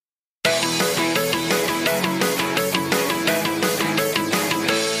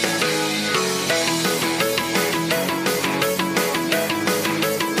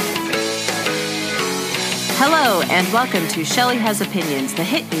and welcome to Shelley Has Opinions, the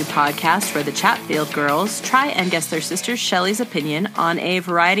hit new podcast where the Chatfield girls try and guess their sister Shelley's opinion on a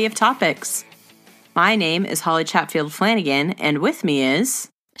variety of topics. My name is Holly Chatfield Flanagan, and with me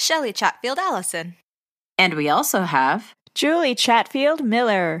is... Shelley Chatfield Allison. And we also have... Julie Chatfield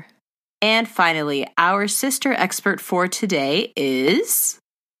Miller. And finally, our sister expert for today is...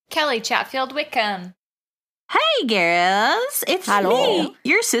 Kelly Chatfield Wickham. Hey, girls! It's me,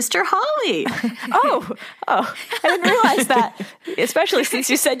 your sister Holly. Oh, I didn't realize that. Especially since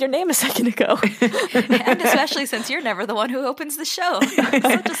you said your name a second ago. And especially since you're never the one who opens the show. It's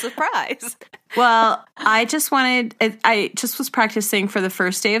such a surprise. Well, I just was practicing for the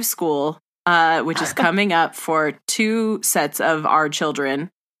first day of school, which is coming up for 2 sets of our children.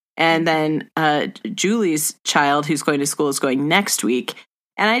 And then Julie's child, who's going to school, is going next week.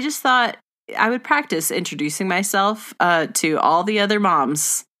 And I just thought I would practice introducing myself to all the other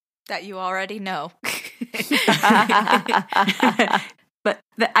moms. That you already know. But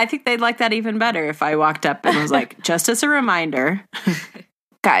I think they'd like that even better if I walked up and was like, just as a reminder,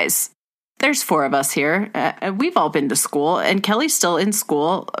 guys, there's 4 of us here. We've all been to school, and Kelly's still in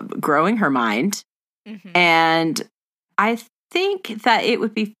school, growing her mind. Mm-hmm. And I think that it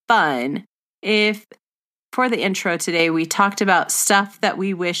would be fun if, for the intro today, we talked about stuff that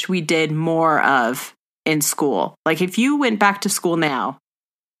we wish we did more of in school. Like if you went back to school now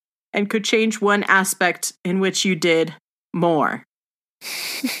and could change one aspect in which you did more.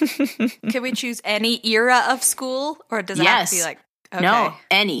 Can we choose any era of school? Or does it have to be like... Okay. No,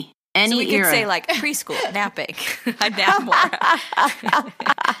 any so we era. could say like preschool, napping. I'd nap more.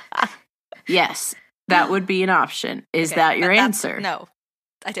 Yes, that would be an option. Is that your answer? No,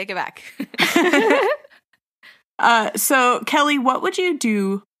 I take it back. So, Kelly, what would you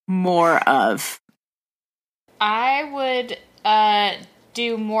do more of? I would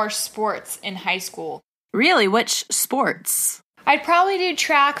do more sports in high school. Really? Which sports? I'd probably do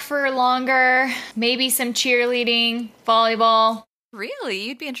track for longer, maybe some cheerleading, volleyball. Really?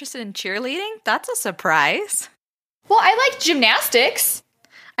 You'd be interested in cheerleading? That's a surprise. Well, I like gymnastics.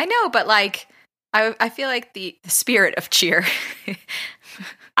 I know, but like, I feel like the spirit of cheer.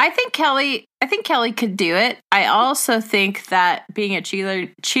 I think Kelly could do it. I also think that being a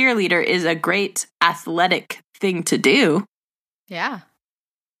cheerleader is a great athletic thing to do. Yeah.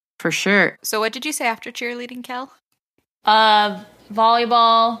 For sure. So what did you say after cheerleading, Kel?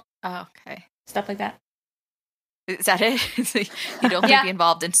 Volleyball. Oh, okay. Stuff like that. Is that it? So you'd only be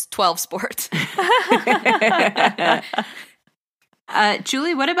involved in 12 sports.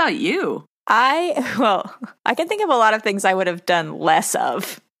 Julie, what about you? I can think of a lot of things I would have done less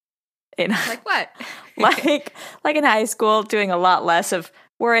of. Like what? like in high school, doing a lot less of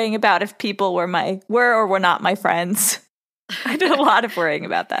worrying about if people were or were not my friends. I did a lot of worrying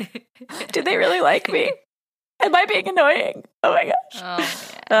about that. Did they really like me? Am I being annoying? Oh my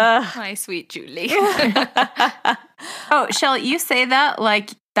gosh. Oh, my sweet Julie. Oh, Shelley, you say that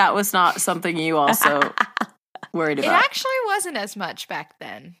like that was not something you also worried about. It actually wasn't as much back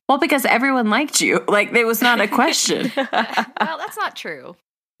then. Well, because everyone liked you. Like, it was not a question. Well, that's not true.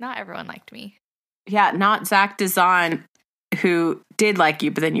 Not everyone liked me. Yeah, not Zach Dazan, who did like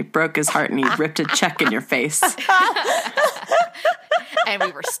you, but then you broke his heart and he ripped a check in your face. And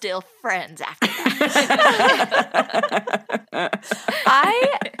we were still friends after that.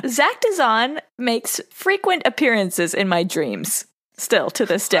 Zach Dazan makes frequent appearances in my dreams, still to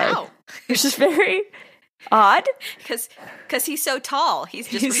this day. Wow. Which is very odd. Because he's so tall. He's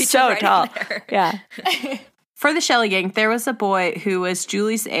so right tall. In there. Yeah. For the Shelley gang, there was a boy who was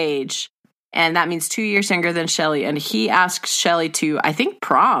Julie's age, and that means 2 years younger than Shelley, and he asked Shelley to, I think,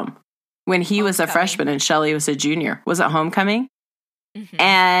 prom when he was a freshman and Shelley was a junior. Was it homecoming? Mm-hmm.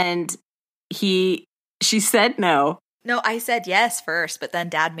 And she said no. No, I said yes first, but then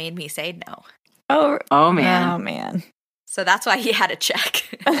Dad made me say no. Oh man. So that's why he had a check.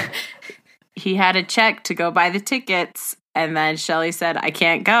 He had a check to go buy the tickets, and then Shelley said, I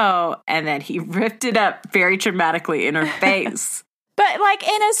can't go, and then he ripped it up very dramatically in her face. But like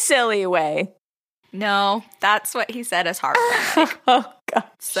in a silly way. No, that's what he said as heartbreak. Oh, God.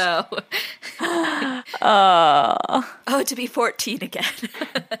 So. To be 14 again.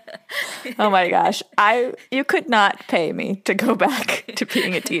 Oh, my gosh. You could not pay me to go back to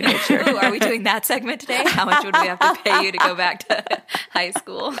being a teenager. Ooh, are we doing that segment today? How much would we have to pay you to go back to high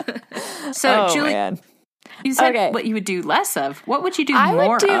school? So, Julie, man. You said what you would do less of. What would you do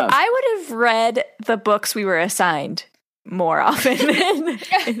more of? I would have read the books we were assigned more often in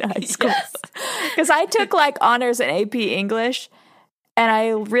high school. Because I took like honors in AP English and I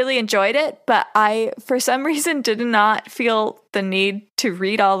really enjoyed it, but I, for some reason, did not feel the need to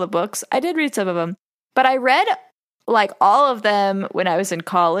read all the books. I did read some of them, but I read like all of them when I was in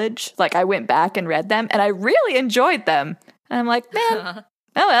college. Like I went back and read them and I really enjoyed them. And I'm like, man,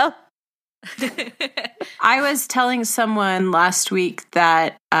 oh well. I was telling someone last week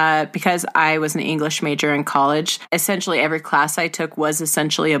that because I was an English major in college, essentially every class I took was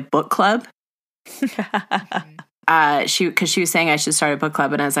essentially a book club. Because she was saying I should start a book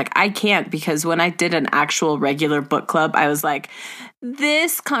club, and I was like, I can't, because when I did an actual regular book club, I was like,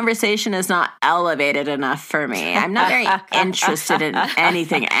 this conversation is not elevated enough for me. I'm not very interested in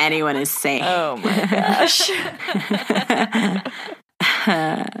anything anyone is saying. Oh my gosh.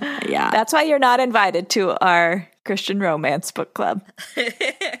 Yeah. That's why you're not invited to our Christian romance book club.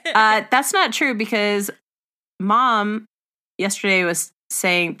 That's not true, because Mom yesterday was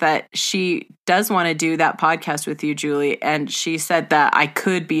saying that she does want to do that podcast with you, Julie, and she said that I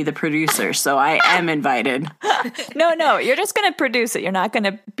could be the producer, so I am invited. No, you're just going to produce it. You're not going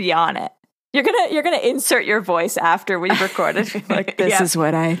to be on it. You're gonna insert your voice after we've recorded. Like, this is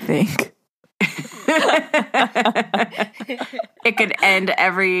what I think. It could end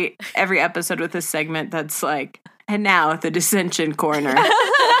every episode with a segment that's like, and now the dissension corner.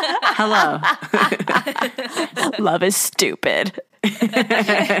 Hello. Love is stupid.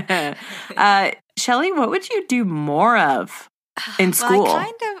 Shelley, what would you do more of in school?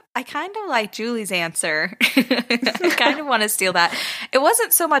 Well, I kind of like Julie's answer. I kind of want to steal that. It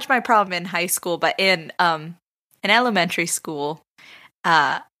wasn't so much my problem in high school, but in elementary school,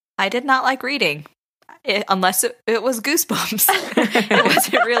 I did not like reading, unless it was Goosebumps. It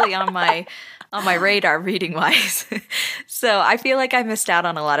wasn't really on my radar reading wise. So I feel like I missed out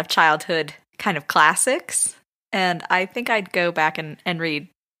on a lot of childhood kind of classics. And I think I'd go back and read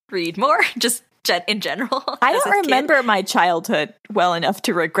more, just in general. I don't remember my childhood well enough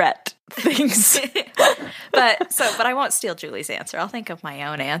to regret things. But I won't steal Julie's answer. I'll think of my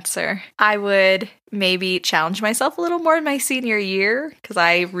own answer. I would maybe challenge myself a little more in my senior year, because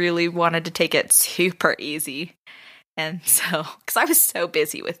I really wanted to take it super easy. And so, because I was so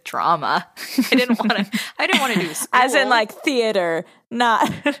busy with drama, I didn't want to do school. As in, like, theater,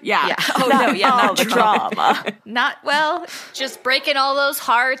 not yeah. Oh not no, yeah, not drama. Just breaking all those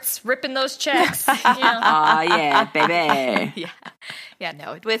hearts, ripping those checks. Yeah. Yeah, baby. Yeah,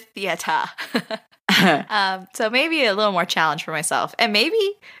 no, with theater. So maybe a little more challenge for myself, and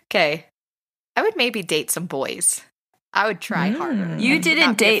I would maybe date some boys. I would try harder. You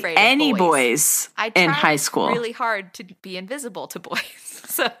didn't date any boys in high school. I tried really hard to be invisible to boys.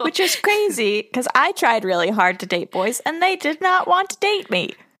 So. Which is crazy, because I tried really hard to date boys, and they did not want to date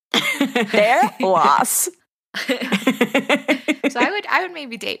me. Their loss. So I would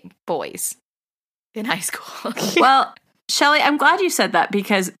maybe date boys in high school. Well, Shelley, I'm glad you said that,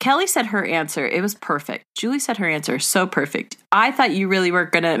 because Kelly said her answer. It was perfect. Julie said her answer. So perfect. I thought you really were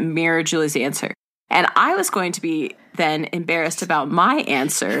going to mirror Julie's answer. And I was going to be then embarrassed about my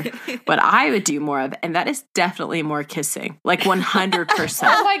answer, what I would do more of, and that is definitely more kissing, like 100%.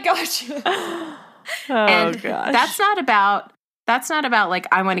 Oh my gosh. Gosh. That's not about like,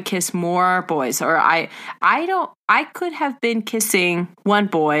 I want to kiss more boys, or I could have been kissing one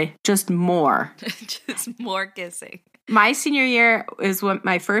boy, just more. Just more kissing. My senior year is when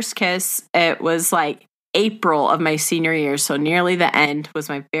my first kiss, it was like April of my senior year, so nearly the end, was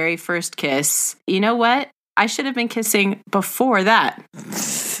my very first kiss. You know what? I should have been kissing before that.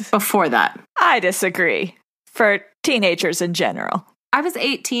 I disagree. For teenagers in general. I was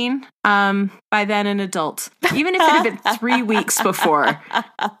 18, by then an adult. Even if it had been 3 weeks before,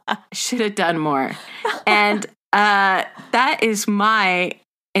 I should have done more. And that is my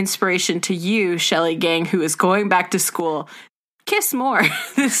inspiration to you, Shelley Gang, who is going back to school. Kiss more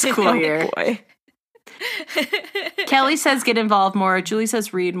this school year. Boy. Kelly says get involved more. Julie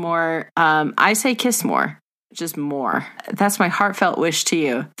says read more. I say kiss more. Just more. That's my heartfelt wish to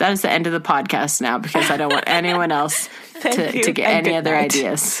you. That is the end of the podcast now, because I don't want anyone else to get any other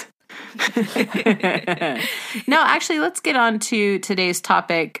ideas. No, actually, let's get on to today's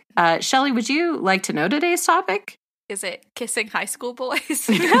topic. Shelley, would you like to know today's topic? Is it kissing high school boys?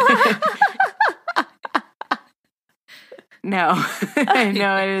 No.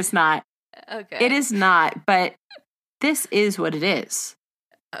 No, it is not. Okay. It is not, but this is what it is.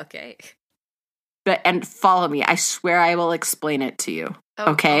 Okay. And follow me. I swear I will explain it to you.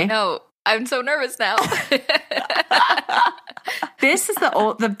 Okay? Oh, no. I'm so nervous now. This is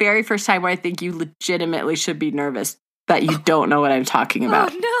the very first time where I think you legitimately should be nervous that you don't know what I'm talking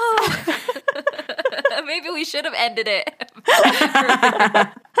about. Oh, no. Maybe we should have ended it.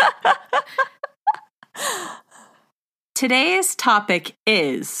 Today's topic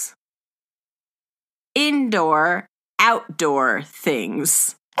is indoor, outdoor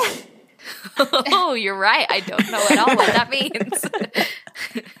things. Oh, you're right. I don't know at all what that means.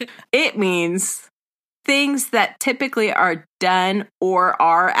 It means things that typically are done or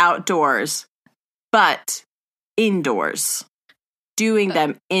are outdoors, but indoors. Doing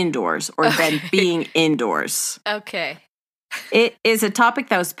them indoors or them being indoors. Okay. It is a topic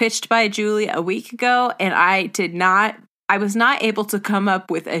that was pitched by Julie a week ago, and I was not able to come up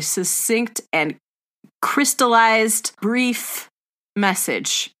with a succinct and crystallized brief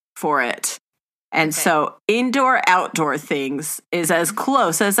message for it. And so indoor outdoor things is as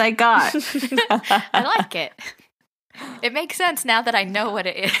close as I got. I like it. It makes sense now that I know what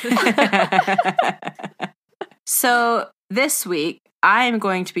it is. So this week, I'm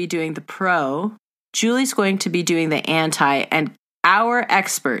going to be doing the pro. Julie's going to be doing the anti, and our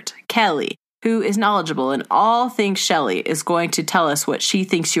expert, Kelly, who is knowledgeable in all things Shelley, is going to tell us what she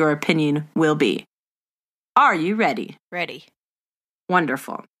thinks your opinion will be. Are you ready? Ready.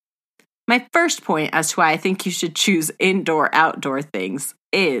 Wonderful. My first point as to why I think you should choose indoor-outdoor things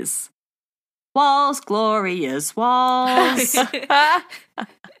is walls, glorious walls.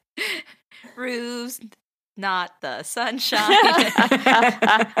 Roofs, not the sunshine.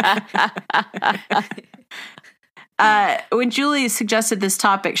 When Julie suggested this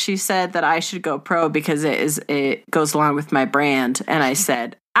topic, she said that I should go pro because it goes along with my brand. And I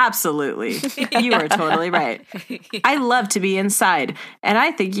said, absolutely. You are totally right. I love to be inside, and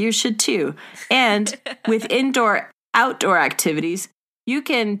I think you should too. And with indoor-outdoor activities, you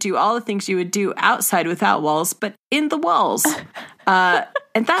can do all the things you would do outside without walls, but in the walls.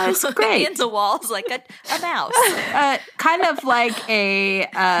 And that is great. In the walls like a mouse. Kind of like a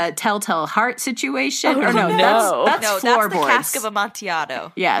Telltale Heart situation. Oh, or no, no. that's No, floorboards. that's the cask of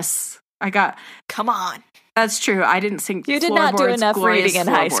Amontillado. Yes. Come on. That's true. I didn't think You did not do floorboards, enough glorious reading in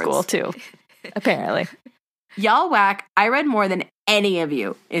high floorboards. school, too, apparently. Y'all whack. I read more than any of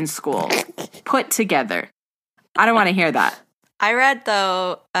you in school put together. I don't want to hear that. I read,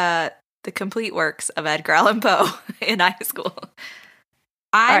 though, the complete works of Edgar Allan Poe in high school.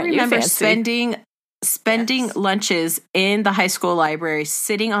 I Aren't you remember fancy? spending Yes. lunches in the high school library,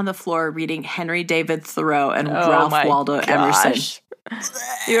 sitting on the floor reading Henry David Thoreau and Oh Ralph my Waldo Emerson. gosh.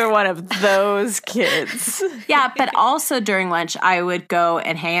 You're one of those kids. Yeah, but also during lunch, I would go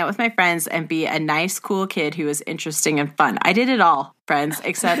and hang out with my friends and be a nice, cool kid who was interesting and fun. I did it all, friends,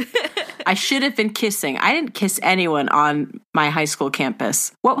 except I should have been kissing. I didn't kiss anyone on my high school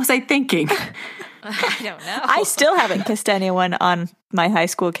campus. What was I thinking? I don't know. I still haven't kissed anyone on my high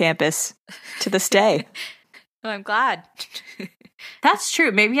school campus to this day. Well, I'm glad. That's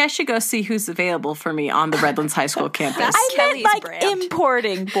true. Maybe I should go see who's available for me on the Redlands High School campus. That's I Kelly's meant like brand.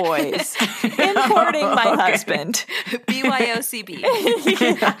 importing boys. Importing my husband. BYOCB.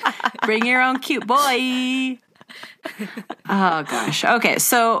 Bring your own cute boy. Oh, gosh. Okay,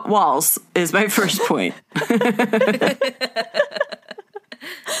 so walls is my first point.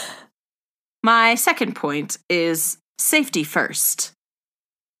 My second point is safety first.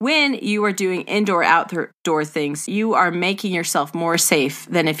 When you are doing indoor-outdoor things, you are making yourself more safe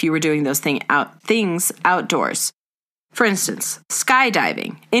than if you were doing those things outdoors. For instance,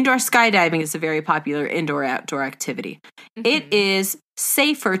 skydiving. Indoor skydiving is a very popular indoor-outdoor activity. Mm-hmm. It is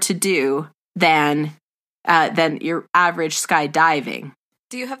safer to do than your average skydiving.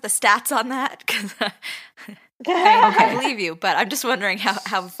 Do you have the stats on that? 'Cause I believe you, but I'm just wondering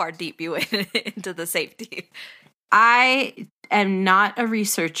how far deep you went into the safety. I am not a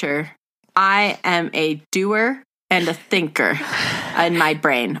researcher. I am a doer and a thinker in my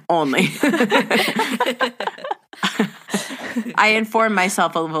brain only. I inform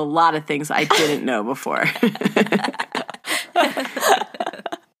myself of a lot of things I didn't know before.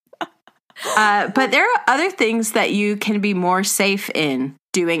 But there are other things that you can be more safe in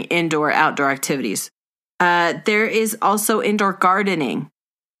doing indoor-outdoor activities. There is also indoor gardening.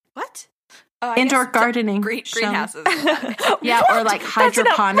 What? Oh, I Indoor guess gardening. greenhouses. Yeah, or like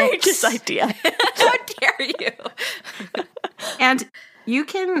hydroponics. That's an outrageous idea. How dare you? And you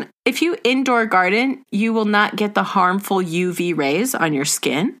can, if you indoor garden, you will not get the harmful UV rays on your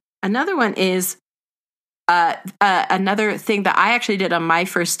skin. Another one is another thing that I actually did on my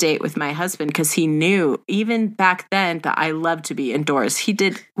first date with my husband, because he knew even back then that I loved to be indoors. We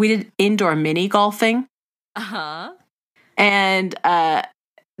did indoor mini golfing. Uh-huh. And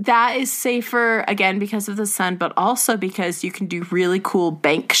that is safer, again, because of the sun, but also because you can do really cool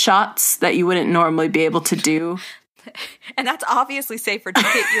bank shots that you wouldn't normally be able to do. And that's obviously safer to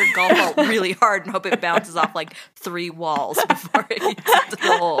hit your golf ball really hard and hope it bounces off like 3 walls before it gets to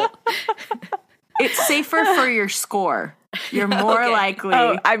the hole. It's safer for your score. You're more Okay. likely.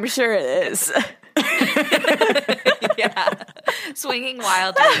 Oh, I'm sure it is. Yeah. Swinging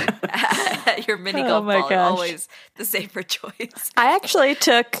wildly at your mini golf my ball is gosh. always the safer choice. I actually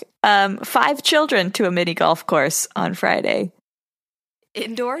took 5 children to a mini golf course on Friday.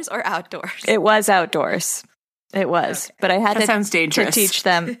 Indoors or outdoors? It was outdoors. It was. Okay. But I had That sounds to dangerous. teach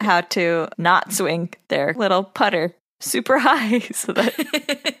them how to not swing their little putter super high so that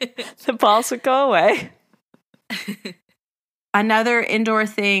the balls would go away. Another indoor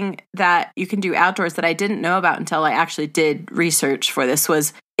thing that you can do outdoors that I didn't know about until I actually did research for this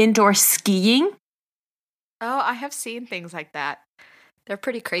was indoor skiing. Oh, I have seen things like that. They're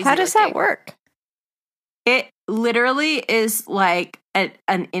pretty crazy. How does that work? It literally is like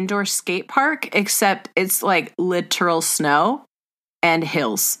an indoor skate park, except it's like literal snow and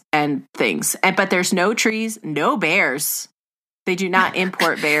hills and things. But there's no trees, no bears. They do not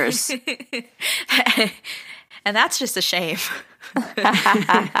import bears. And that's just a shame.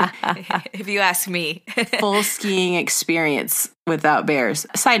 If you ask me. Full skiing experience without bears.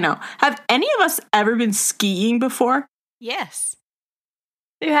 Side note, have any of us ever been skiing before? Yes.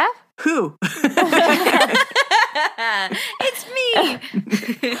 You have? Who? It's me.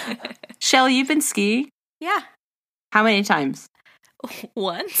 Shelly, you've been skiing? Yeah. How many times?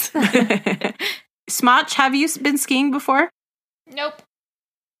 Once. Smotch, have you been skiing before? Nope.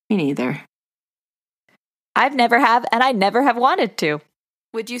 Me neither. I've never have, and I never have wanted to.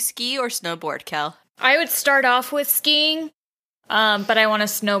 Would you ski or snowboard, Kel? I would start off with skiing, but I want to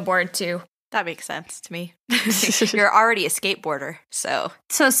snowboard too. That makes sense to me. You're already a skateboarder, so.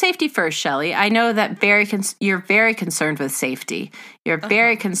 So safety first, Shelly. I know that you're very concerned with safety. You're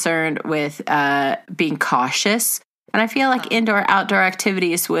very concerned with being cautious. And I feel like indoor-outdoor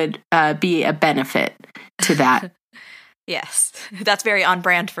activities would be a benefit to that. Yes, that's very on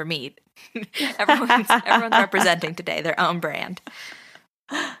brand for me. Everyone's representing today their own brand.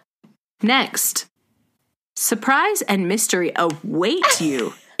 Next, surprise and mystery await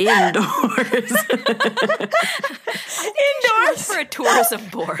you indoors. Indoors for a tourism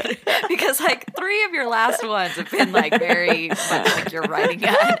board, because like 3 of your last ones have been like very much like you're writing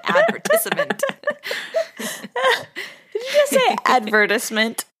an advertisement. Did you just say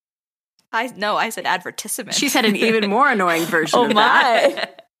advertisement? I said advertisement. She said an even more annoying version Oh of that. my.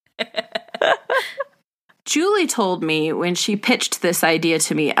 Julie told me when she pitched this idea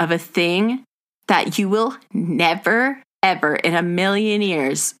to me of a thing that you will never, ever in a million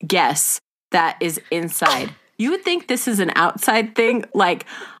years guess that is inside. You would think this is an outside thing, like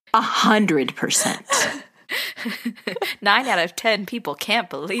 100%. 9 out of 10 people can't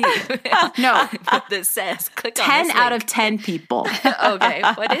believe No, what this says. Click on 10 this out link. of 10 people. Okay,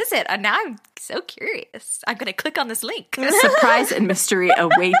 what is it? Now I'm so curious. I'm going to click on this link. Surprise and mystery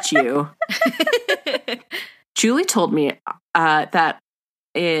await you. Julie told me that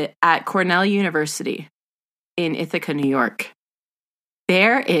at Cornell University in Ithaca, New York,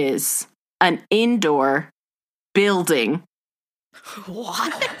 there is an indoor building.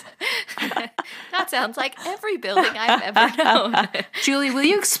 What? That sounds like every building I've ever known. Julie, will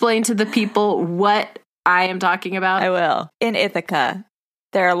you explain to the people what I am talking about? I will. In Ithaca,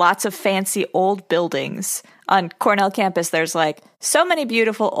 there are lots of fancy old buildings. On Cornell campus, there's like so many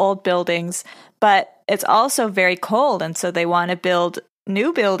beautiful old buildings, but it's also very cold. And so they want to build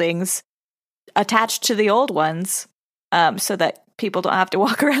new buildings attached to the old ones so that people don't have to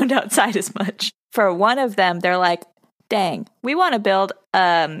walk around outside as much. For one of them, they're like, dang, we want to build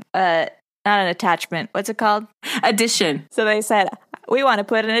not an attachment. What's it called? Addition. So they said, we want to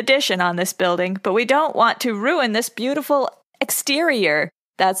put an addition on this building, but we don't want to ruin this beautiful exterior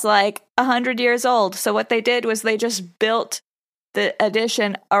that's like 100 years old. So what they did was they just built the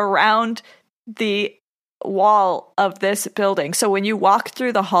addition around the wall of this building. So when you walk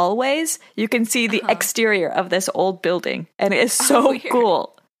through the hallways, you can see the exterior of this old building. And it is so weird.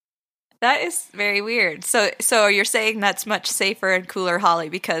 cool. That is very weird. So you're saying that's much safer and cooler, Holly,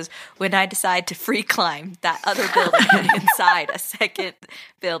 because when I decide to free climb that other building inside a second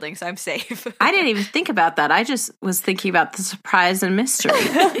building, so I'm safe. I didn't even think about that. I just was thinking about the surprise and mystery.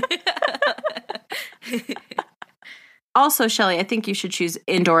 Also, Shelly, I think you should choose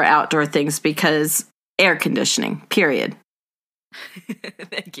indoor-outdoor things because air conditioning, period.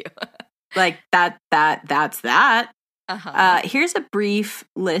 Thank you. Like that's that. Uh-huh. Here's a brief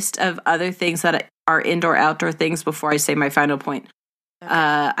list of other things that are indoor-outdoor things before I say my final point. Okay.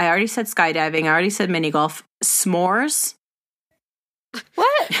 I already said skydiving. I already said mini golf. S'mores.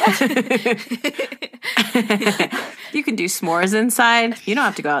 What? You can do s'mores inside. You don't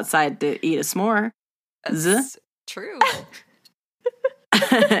have to go outside to eat a s'more. That's true.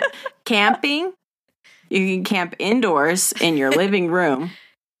 Camping. You can camp indoors in your living room.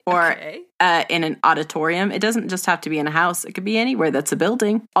 or Okay. in an auditorium. It doesn't just have to be in a house. It could be anywhere that's a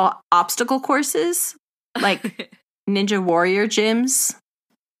building. Obstacle courses, like Ninja Warrior gyms.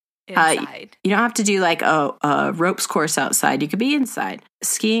 Inside. You don't have to do like a ropes course outside. You could be inside.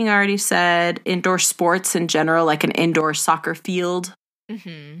 Skiing, I already said. Indoor sports in general, like an indoor soccer field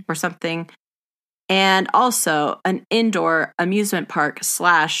or something. And also an indoor amusement park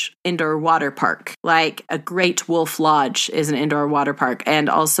 / indoor water park. Like a Great Wolf Lodge is an indoor water park. And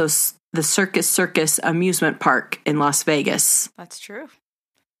also the Circus Amusement Park in Las Vegas. That's true.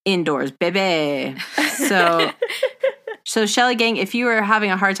 Indoors, baby. So Shelly Gang, if you are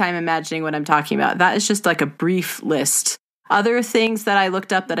having a hard time imagining what I'm talking about, that is just like a brief list. Other things that I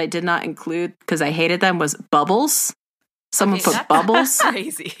looked up that I did not include because I hated them was bubbles. Someone Okay, put bubbles.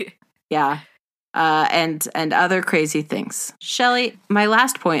 Crazy. Yeah. And other crazy things. Shelly, my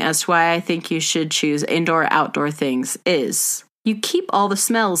last point as to why I think you should choose indoor-outdoor things is you keep all the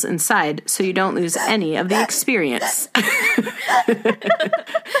smells inside so you don't lose any of the experience.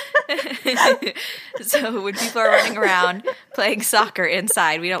 So when people are running around playing soccer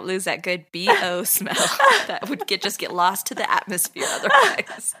inside, we don't lose that good BO smell that would just get lost to the atmosphere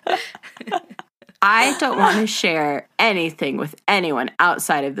otherwise. I don't want to share anything with anyone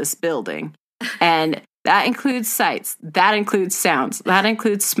outside of this building. And that includes sights. That includes sounds. That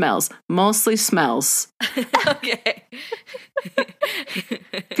includes smells. Mostly smells. Okay.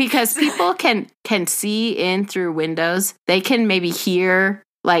 Because people can see in through windows. They can maybe hear,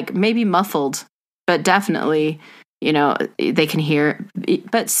 like maybe muffled, but definitely, they can hear.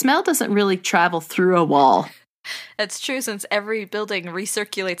 But smell doesn't really travel through a wall. That's true, since every building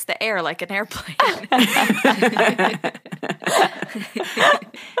recirculates the air like an airplane.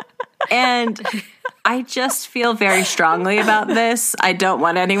 And I just feel very strongly about this. I don't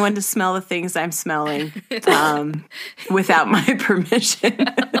want anyone to smell the things I'm smelling without my permission.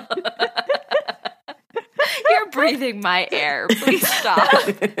 You're breathing my air. Please stop.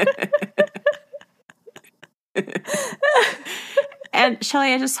 And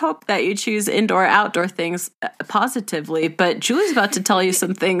Shelly, I just hope that you choose indoor-outdoor things positively, but Julie's about to tell you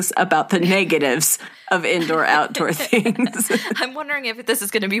some things about the negatives of indoor-outdoor things. I'm wondering if this is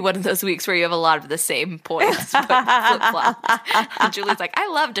going to be one of those weeks where you have a lot of the same points, but flip-flopped. And Julie's like, I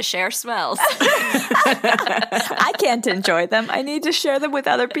love to share smells. I can't enjoy them. I need to share them with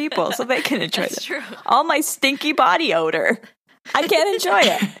other people so they can enjoy That's them. true. All my stinky body odor. I can't enjoy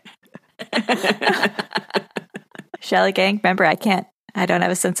it. Shelly Gang, remember, I don't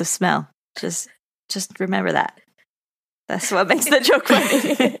have a sense of smell. Just remember that. That's what makes the joke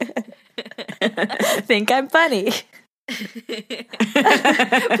funny. Think I'm funny.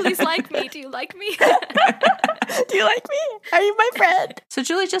 Please like me. Do you like me? Do you like me? Are you my friend? So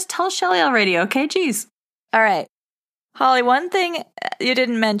Julie, just tell Shelly already, okay? Jeez. All right. Holly, one thing you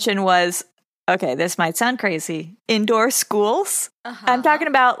didn't mention was, okay, this might sound crazy, indoor schools. I'm talking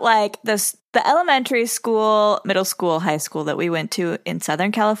about like the elementary school, middle school, high school that we went to in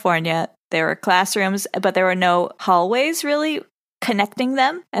Southern California. There were classrooms, but there were no hallways really connecting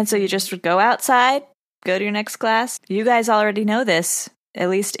them. And so you just would go outside, go to your next class. You guys already know this. At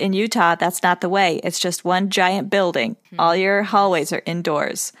least in Utah, that's not the way. It's just one giant building. All your hallways are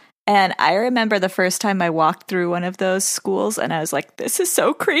indoors. And I remember the first time I walked through one of those schools and I was like, this is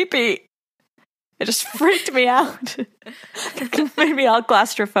so creepy. It just freaked me out. It made me all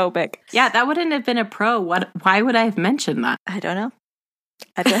claustrophobic. Yeah, that wouldn't have been a pro. Why would I have mentioned that? I don't know.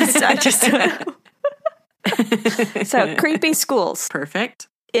 I just don't know. So, creepy schools. Perfect.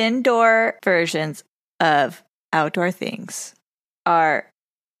 Indoor versions of outdoor things are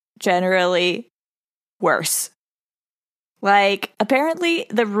generally worse. Like, apparently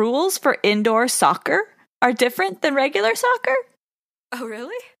the rules for indoor soccer are different than regular soccer. Oh,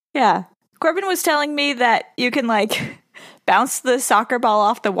 really? Yeah. Corbin was telling me that you can, like, bounce the soccer ball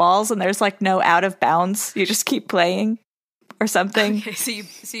off the walls and there's, like, no out of bounds. You just keep playing or something. Okay,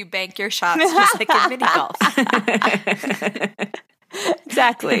 so you bank your shots just like in mini golf.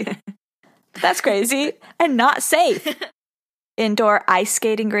 Exactly. That's crazy and not safe. Indoor ice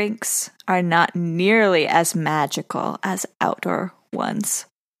skating rinks are not nearly as magical as outdoor ones,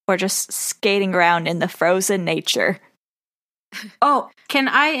 or just skating around in the frozen nature. Oh, can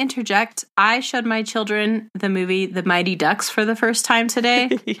I interject? I showed my children the movie The Mighty Ducks for the first time today,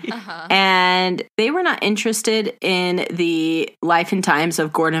 and they were not interested in the life and times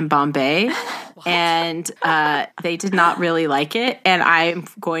of Gordon Bombay, and they did not really like it, and I'm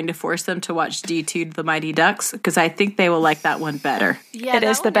going to force them to watch D2 The Mighty Ducks, because I think they will like that one better. Yeah, It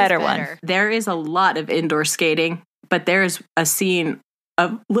is the better one. There is a lot of indoor skating, but there is a scene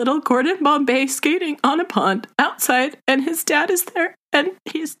of little Gordon Bombay skating on a pond outside, and his dad is there, and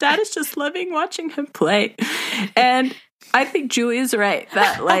his dad is just loving watching him play. And I think Julie is right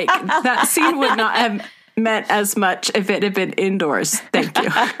that like that scene would not have meant as much if it had been indoors. Thank you.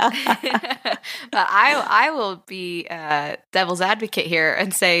 But I will be devil's advocate here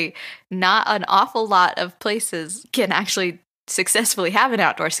and say not an awful lot of places can actually successfully have an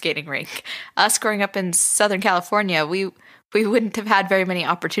outdoor skating rink. Us growing up in Southern California, we wouldn't have had very many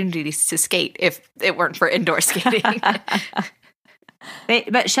opportunities to skate if it weren't for indoor skating.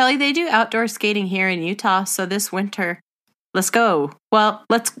 But Shelly, they do outdoor skating here in Utah, so this winter, let's go. Well,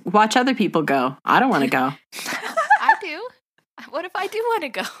 let's watch other people go. I don't want to go. I do. What if I do want to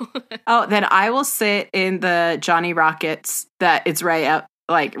go? Oh, then I will sit in the Johnny Rockets that it's right out,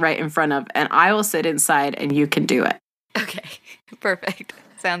 like right in front of, and I will sit inside and you can do it. Okay, perfect.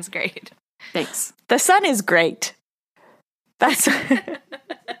 Sounds great. Thanks. The sun is great. That's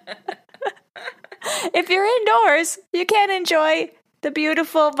if you're indoors, you can enjoy the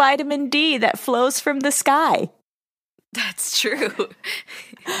beautiful vitamin D that flows from the sky. That's true.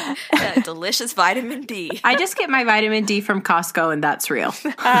 That delicious vitamin D. I just get my vitamin D from Costco, and that's real.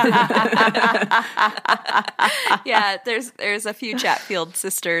 Yeah, there's a few Chatfield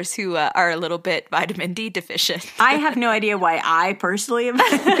sisters who are a little bit vitamin D deficient. I have no idea why I personally am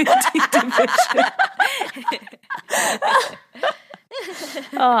vitamin D deficient.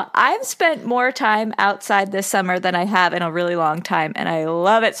 I've spent more time outside this summer than I have in a really long time, and I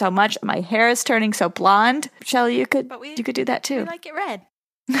love it so much. My hair is turning so blonde. Shelly, you could do that too. We like it red.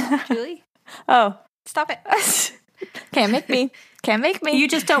 Julie, Oh, stop it! can't make me. Can't make me. You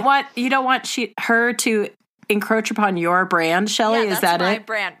just don't want her to encroach upon your brand, Shelly. Yeah, Is that's that my it?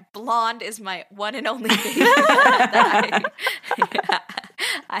 brand. Blonde is my one and only thing.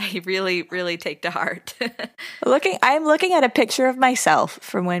 I really, really take to heart. I'm looking at a picture of myself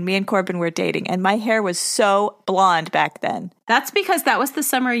from when me and Corbin were dating, and my hair was so blonde back then. That's because that was the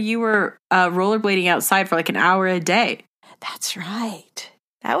summer you were rollerblading outside for like an hour a day. That's right.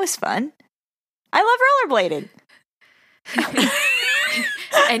 That was fun. I love rollerblading.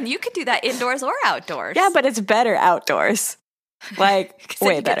 And you could do that indoors or outdoors. Yeah, but it's better outdoors. Like,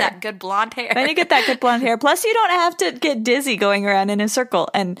 way you better. Get that good blonde hair. Then you get that good blonde hair. Plus, you don't have to get dizzy going around in a circle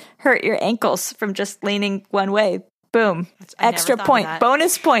and hurt your ankles from just leaning one way. Boom. I never Extra thought of point. that.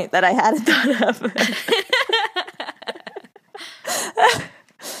 Bonus point that I hadn't thought of.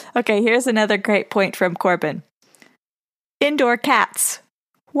 Okay, here's another great point from Corbin. Indoor cats.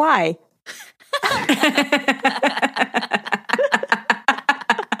 Why?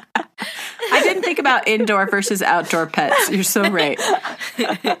 I didn't think about indoor versus outdoor pets. You're so right.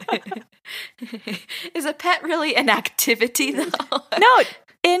 Is a pet really an activity, though? No,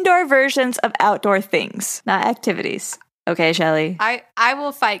 indoor versions of outdoor things, not activities. Okay, Shelly. I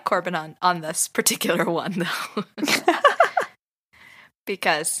will fight Corbin on this particular one, though.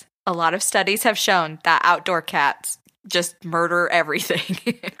 Because a lot of studies have shown that outdoor cats just murder everything.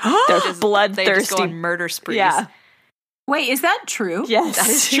 They're They just bloodthirsty. go on murder sprees. Yeah. Wait, is that true? Yes. That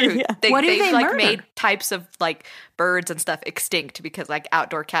is true. Yeah. What do They've they like murder? made types of like birds and stuff extinct because like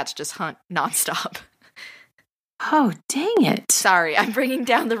outdoor cats just hunt nonstop. Oh, dang it. Sorry, I'm bringing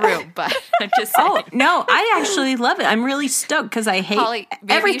down the room, but I'm just saying. Oh, no, I actually love it. I'm really stoked because I hate Holly,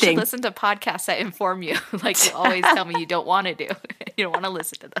 maybe you everything. should listen to podcasts that inform you, like you always tell me you don't want to do. You don't want to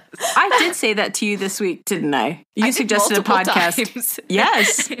listen to those. I did say that to you this week, didn't I? You I did suggested a multiple podcast. times.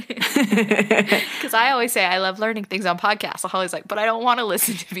 Yes. Because I always say I love learning things on podcasts. Holly's like, but I don't want to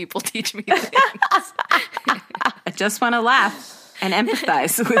listen to people teach me things. I just want to laugh and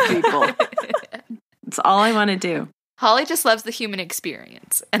empathize with people. That's all I want to do. Holly just loves the human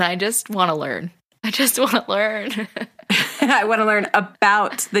experience, and I just want to learn. I just want to learn. I want to learn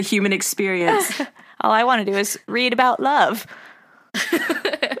about the human experience. All I want to do is read about love.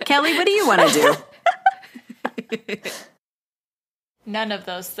 Kelly, what do you want to do? None of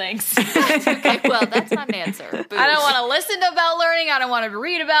those things. Okay, well, that's not an answer. Boo. I don't want to listen about learning. I don't want to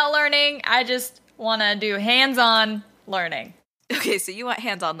read about learning. I just want to do hands-on learning. Okay, so you want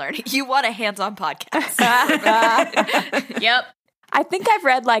hands-on learning. You want a hands-on podcast. Yep. I think I've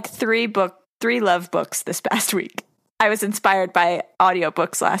read like three love books this past week. I was inspired by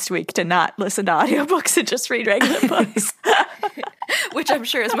audiobooks last week to not listen to audiobooks and just read regular books. Which I'm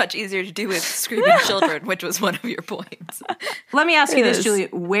sure is much easier to do with screaming children, which was one of your points. Let me ask you this, Yes. Julie.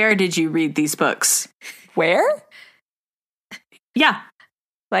 Where did you read these books? Where? Yeah.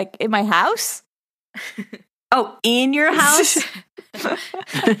 Like in my house? Oh, in your house? Yeah,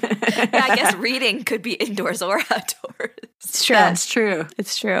 I guess reading could be indoors or outdoors. It's true. That's true.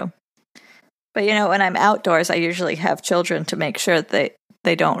 It's true. But you know, when I'm outdoors, I usually have children to make sure that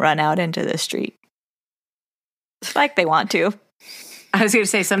they don't run out into the street. Like they want to. I was going to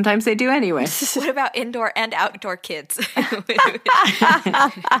say, sometimes they do anyway. What about indoor and outdoor kids?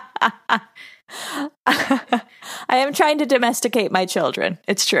 I am trying to domesticate my children.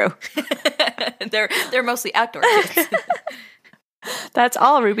 It's true. They're mostly outdoor kids. That's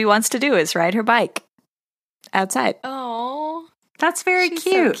all Ruby wants to do is ride her bike outside. Oh, That's very she's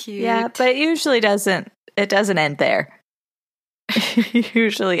cute. So cute. Yeah, but it usually doesn't. It doesn't end there. It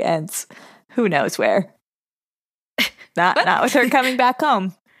usually ends who knows where. Not with her coming back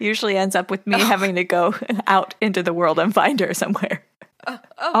home. Usually ends up with me having to go out into the world and find her somewhere. Oh,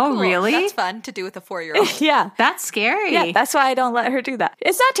 Oh, cool. really? That's fun to do with a 4-year-old. Yeah. That's scary. Yeah, that's why I don't let her do that.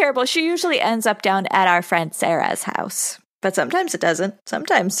 It's not terrible. She usually ends up down at our friend Sarah's house. But sometimes it doesn't.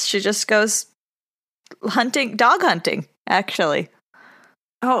 Sometimes she just goes dog hunting, actually.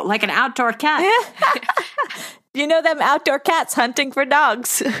 Oh, like an outdoor cat. You know them outdoor cats hunting for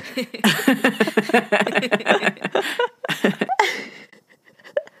dogs.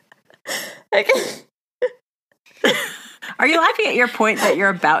 Are you laughing at your point that you're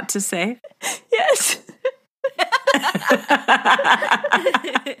about to say? Yes.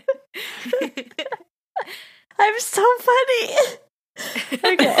 I'm so funny.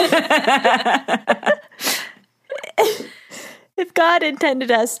 Okay. If God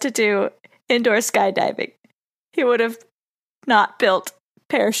intended us to do indoor skydiving, he would have not built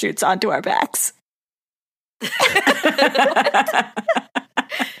parachutes onto our backs.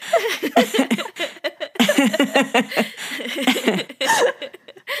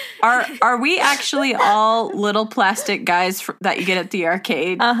 Are we actually all little plastic guys that you get at the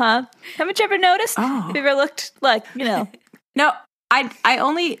arcade? Uh-huh. Haven't you ever noticed? Oh. Have you ever looked like, No, I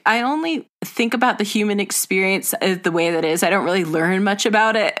only think about the human experience the way that is. I don't really learn much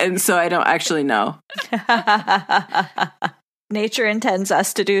about it, and so I don't actually know. Nature intends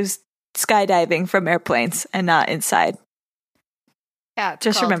us to do skydiving from airplanes and not inside. Yeah, it's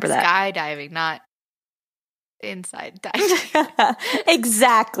Just called remember that. skydiving, not inside diving.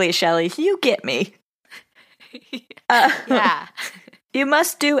 Exactly, Shelley. You get me. Yeah. You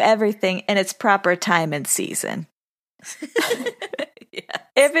must do everything in its proper time and season. Yeah.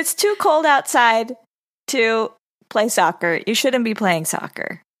 If it's too cold outside to play soccer, you shouldn't be playing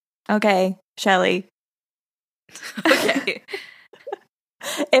soccer. Okay, Shelley? Okay.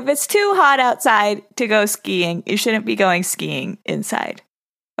 If it's too hot outside to go skiing, you shouldn't be going skiing inside.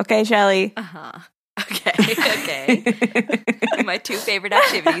 Okay, Shelley? Uh-huh. Okay. Okay. My 2 favorite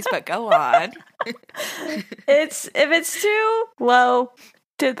activities, but go on. If it's too low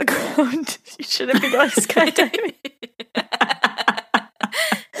to the ground, you shouldn't be going skydiving.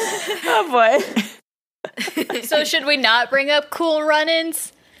 Oh boy. So should we not bring up Cool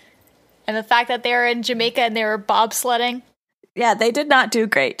Run-Ins? And the fact that they were in Jamaica and they were bobsledding? Yeah, they did not do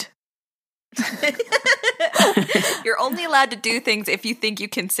great. You're only allowed to do things if you think you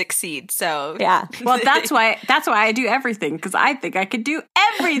can succeed. So Yeah. Well, that's why I do everything, because I think I could do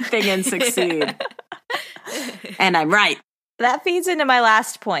everything and succeed. And I'm right. That feeds into my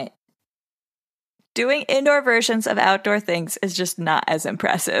last point. Doing indoor versions of outdoor things is just not as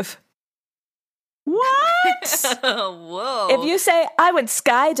impressive. What? Whoa. If you say, I went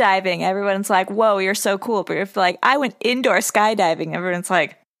skydiving, everyone's like, whoa, you're so cool. But if like, I went indoor skydiving, everyone's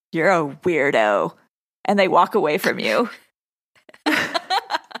like, you're a weirdo. And they walk away from you. Wow.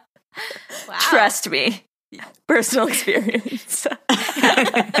 Trust me. Personal experience.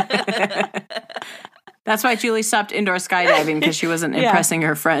 That's why Julie stopped indoor skydiving, because she wasn't Yeah. impressing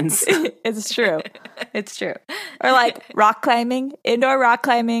her friends. It's true. It's true. Or like rock climbing, indoor rock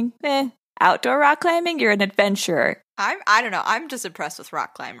climbing, outdoor rock climbing, you're an adventurer. I don't know. I'm just impressed with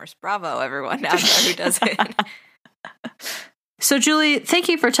rock climbers. Bravo, everyone out there who does it. So, Julie, thank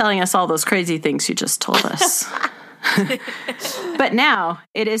you for telling us all those crazy things you just told us. But now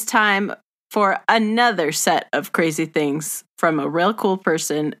it is time for another set of crazy things from a real cool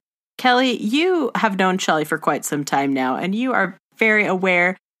person. Kelly, you have known Shelley for quite some time now, and you are very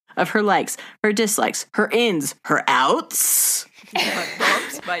aware of her likes, her dislikes, her ins, her outs. My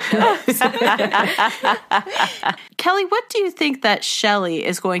bumps, my nose. Kelly, what do you think that Shelley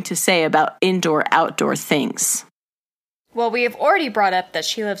is going to say about indoor-outdoor things? Well, we have already brought up that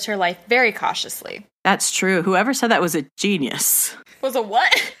she lives her life very cautiously. That's true. Whoever said that was a genius. Was a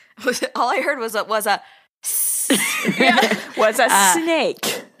what? All I heard was a Was a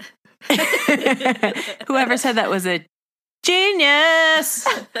snake. Whoever said that was a genius.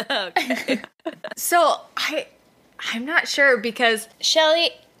 Okay. So I'm not sure, because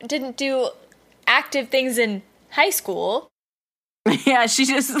Shelley didn't do active things in high school. Yeah, she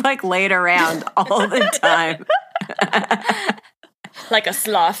just like laid around all the time. like a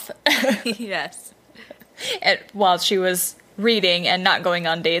sloth. Yes. While she was reading and not going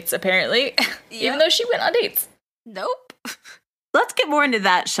on dates, apparently. Even though she went on dates. Nope. Let's get more into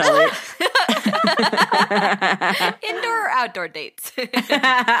that, Shelley. Indoor or outdoor dates?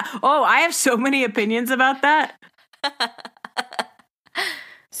 Oh, I have so many opinions about that.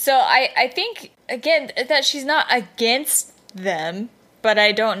 So I think, again, that she's not against them, but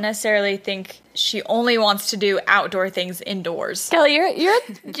I don't necessarily think she only wants to do outdoor things indoors. Kelly, you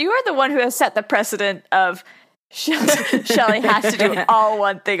are the one who has set the precedent of Shelley has to do all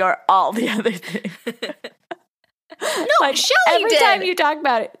one thing or all the other thing. No, Shelley every did. time you talk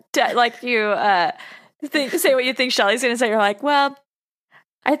about it, like you say what you think Shelley's going to say, you're like, well,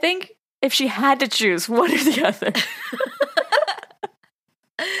 I think if she had to choose one or the other.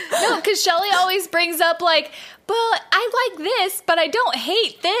 No, because Shelley always brings up like, well, I like this, but I don't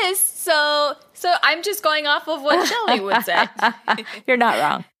hate this, so I'm just going off of what Shelley would say. You're not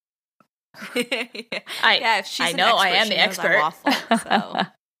wrong. If she's I an know, I expert, am she the knows expert. waffle, so.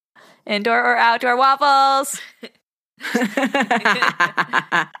 Indoor or outdoor waffles?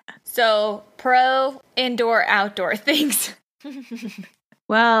 So, pro, indoor, outdoor things.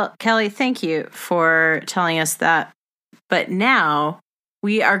 Well, Kelly, thank you for telling us that. But now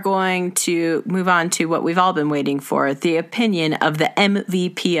we are going to move on to what we've all been waiting for, the opinion of the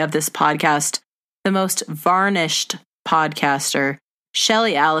MVP of this podcast, the most varnished podcaster,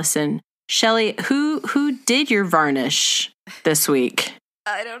 Shelley Allison. Shelley, who did your varnish this week?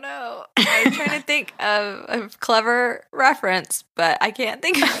 I don't know. I'm trying to think of a clever reference, but I can't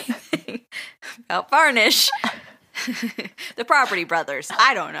think of anything about varnish. The Property Brothers.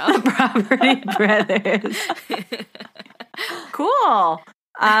 I don't know. The Property Brothers. Cool.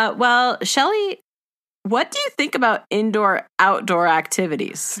 Well, Shelley, what do you think about indoor, outdoor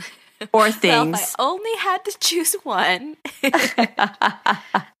activities or things? Well, if I only had to choose one.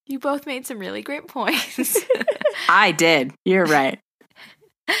 You both made some really great points. I did. You're right.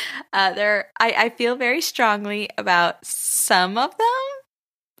 I feel very strongly about some of them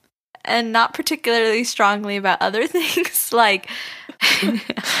and not particularly strongly about other things. Like,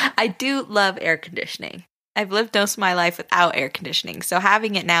 I do love air conditioning. I've lived most of my life without air conditioning, so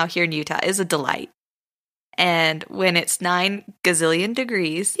having it now here in Utah is a delight. And when it's 9 gazillion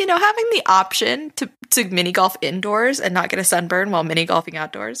degrees, having the option to mini golf indoors and not get a sunburn while mini golfing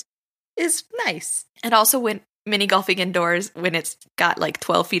outdoors is nice. And also when mini golfing indoors, when it's got like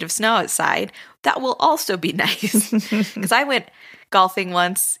 12 feet of snow outside, that will also be nice. Because I went golfing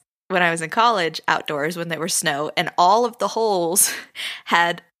once when I was in college outdoors when there was snow, and all of the holes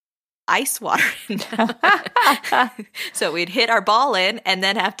had ice water in them. So we'd hit our ball in and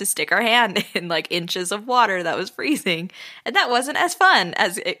then have to stick our hand in like inches of water that was freezing. And that wasn't as fun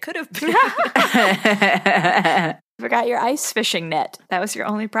as it could have been. Forgot your ice fishing net. That was your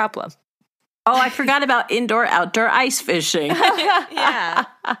only problem. Oh, I forgot about indoor, outdoor ice fishing. Yeah.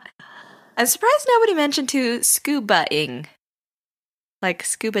 I'm surprised nobody mentioned too scuba-ing. Like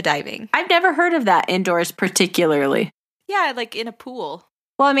scuba diving. I've never heard of that indoors particularly. Yeah, like in a pool.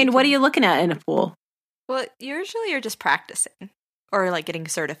 Well, I mean, what are you looking at in a pool? Well, usually you're just practicing or like getting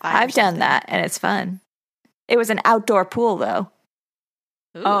certified. I've done that, and it's fun. It was an outdoor pool, though.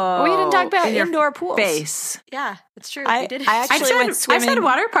 Ooh. We didn't talk about in your indoor pools. Face. Yeah, that's true. I We did. actually went swimming. I said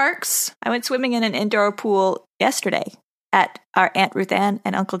water parks. I went swimming in an indoor pool yesterday at our Aunt Ruth Ann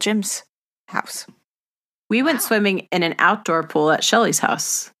and Uncle Jim's house. We went swimming in an outdoor pool at Shelley's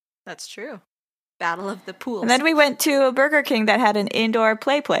house. That's true. Battle of the pools. And then we went to a Burger King that had an indoor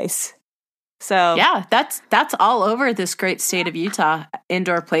play place. So Yeah, that's all over this great state of Utah.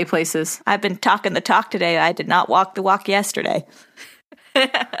 Indoor play places. I've been talking the talk today. I did not walk the walk yesterday.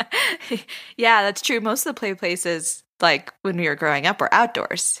 Yeah, that's true. Most of the play places, like when we were growing up, were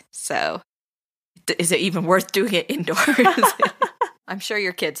outdoors. So is it even worth doing it indoors? I'm sure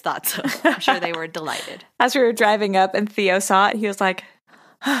your kids thought so. I'm sure they were delighted. As we were driving up and Theo saw it, he was like,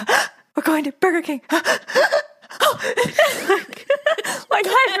 we're going to Burger King. like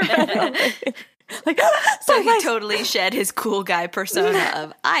hyperventilating. Like, So he totally shed his cool guy persona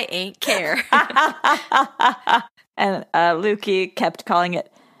of, I ain't care. And Lukey kept calling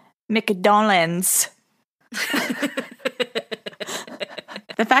it McDonald's.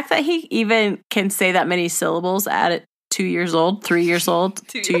 The fact that he even can say that many syllables at 2 years old, 3 years old,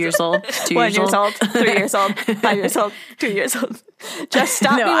 2 years old, 2 1 years year old. old, 3 years old, 5 years old, 2 years old. Just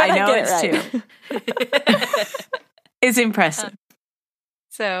stop me when I know get it right. It's impressive.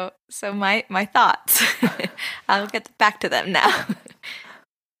 So my thoughts. I'll get back to them now.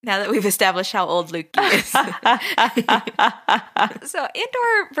 Now that we've established how old Luke is. So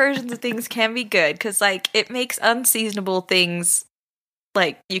indoor versions of things can be good because like it makes unseasonable things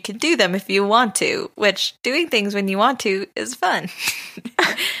like you can do them if you want to, which doing things when you want to is fun.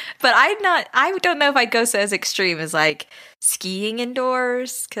 But I don't know if I'd go so as extreme as like skiing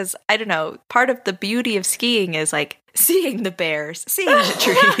indoors, because I don't know, part of the beauty of skiing is like seeing the bears, seeing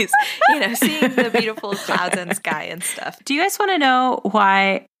the trees, seeing the beautiful clouds and sky and stuff. Do you guys want to know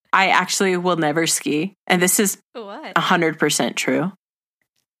why I actually will never ski? And this is What? 100% true.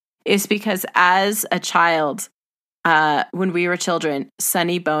 Is because as a child, when we were children,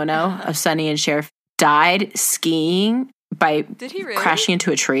 Sonny Bono of Sonny and Cher died skiing by Did he really? crashing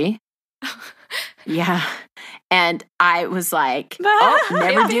into a tree. Yeah. And I was like, oh,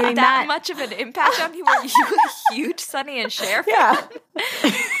 never It doing had that. much of an impact on you. Were you a huge Sonny and Cher fan?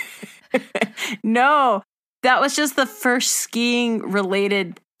 Yeah. No, that was just the first skiing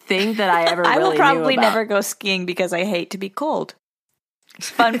related thing that I ever I really will probably knew about. never go skiing because I hate to be cold.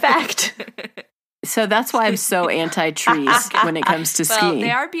 Fun fact. So that's why I'm so anti-trees when it comes to Well, skiing.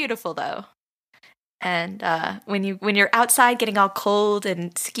 they are beautiful though. And when you're outside getting all cold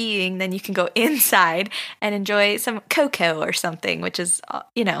and skiing, then you can go inside and enjoy some cocoa or something, which is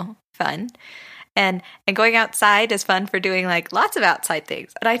fun. And going outside is fun for doing like lots of outside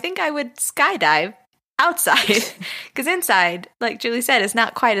things. And I think I would skydive outside because inside, like Julie said, is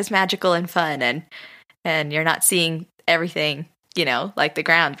not quite as magical and fun, and you're not seeing everything, like the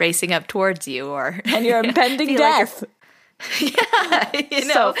ground racing up towards you, or And your impending feel like death.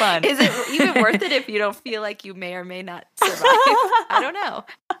 yeah, So fun. Is it even worth it if you don't feel like you may or may not survive? I don't know.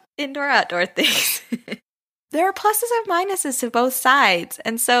 Indoor, outdoor things. There are pluses and minuses to both sides.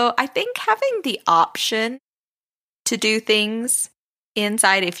 And so I think having the option to do things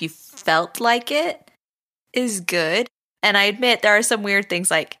inside if you felt like it is good. And I admit there are some weird things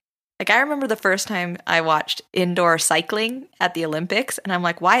like I remember the first time I watched indoor cycling at the Olympics, and I'm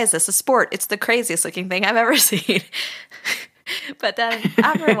like, why is this a sport? It's the craziest looking thing I've ever seen. But then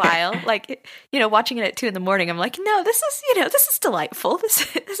after a while, watching it at 2 a.m, I'm like, no, this is delightful. This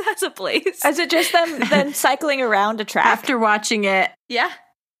has a place. Is it just them then cycling around a track? After watching it, Yeah,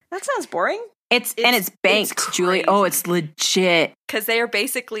 That sounds boring. it's banked, it's Julie. crazy. Oh, it's legit. because they are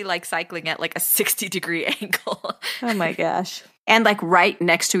basically like cycling at like a 60-degree angle. Oh my gosh. And like right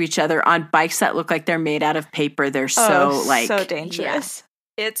next to each other on bikes that look like they're made out of paper. They're so so dangerous.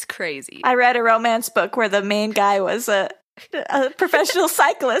 It's crazy. I read a romance book where the main guy was a professional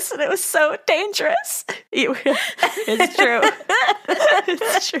cyclist, and it was so dangerous. It's true.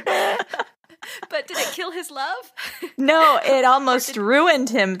 It's true. But did it kill his love? No, it almost ruined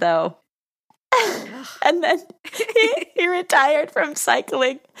him, though. And then he retired from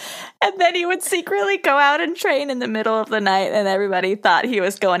cycling, and then he would secretly go out and train in the middle of the night, and everybody thought he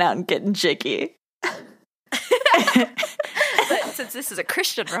was going out and getting jiggy. But since this is a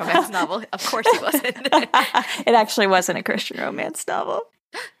Christian romance novel, of course he wasn't. It actually wasn't a Christian romance novel.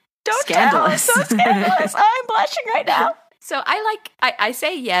 Don't Scandalous. tell. So scandalous. I'm blushing right now. So I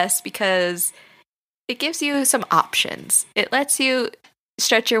say yes because it gives you some options. It lets you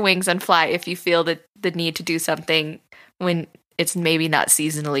stretch your wings and fly if you feel the need to do something when it's maybe not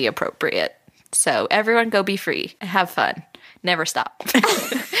seasonally appropriate. So everyone go be free. Have fun. Never stop.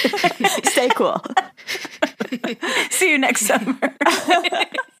 Stay cool. See you next summer.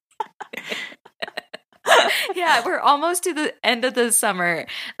 Yeah, we're almost to the end of the summer.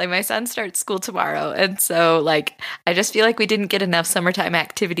 Like my son starts school tomorrow, and so like I just feel like we didn't get enough summertime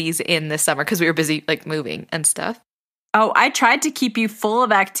activities in this summer because we were busy like moving and stuff. Oh, I tried to keep you full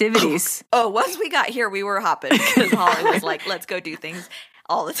of activities. Oh, once we got here, we were hopping because Holly was like, "Let's go do things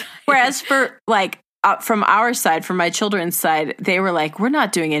all the time." Whereas for like from our side, from my children's side, they were like, we're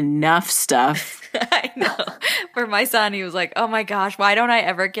not doing enough stuff. I know. For my son, he was like, "Oh my gosh, why don't I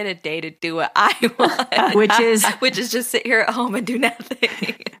ever get a day to do what I want?" which is just sit here at home and do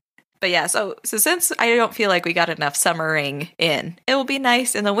nothing. But yeah, so since I don't feel like we got enough summering in, it will be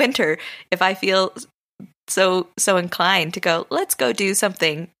nice in the winter if I feel so inclined to go, let's go do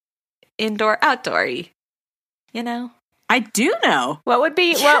something indoor outdoory. I do know. What would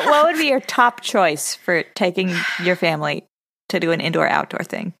be what would be your top choice for taking your family to do an indoor outdoor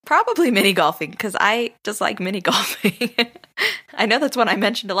thing? Probably mini golfing because I just like mini golfing. I know that's one I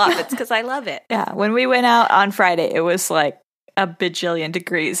mentioned a lot, but it's because I love it. Yeah, when we went out on Friday, it was like a bajillion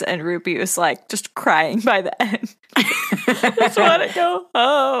degrees, and Ruby was like just crying by the end. I just want to go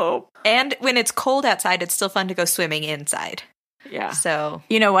home. And when it's cold outside, it's still fun to go swimming inside. Yeah. So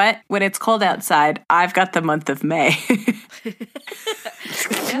You know what? When it's cold outside, I've got the month of May.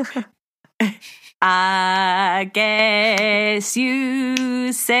 I guess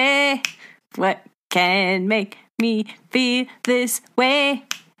you say what can make me feel this way.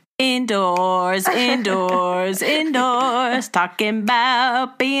 Indoors, indoors, indoors, talking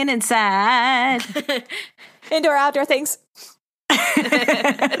about being inside. Indoor, outdoor things.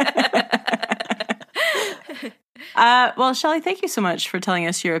 Well, Shelley, thank you so much for telling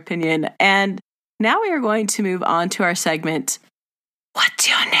us your opinion. And now we are going to move on to our segment, What's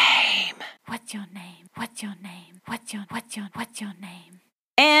Your Name? What's your name? What's your name? What's your name?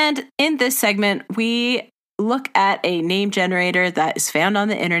 And in this segment, we look at a name generator that is found on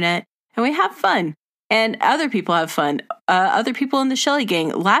the internet, and we have fun. And other people have fun. Other people in the Shelley gang.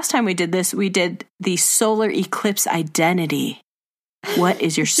 Last time we did this, we did the solar eclipse identity. What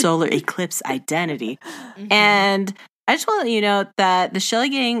is your solar eclipse identity? And I just want to let you know that the Shelley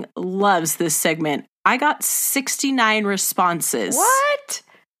gang loves this segment. I got 69 responses. What?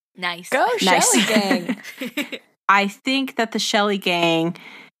 Nice. Go Nice. Shelley gang. I think that the Shelley gang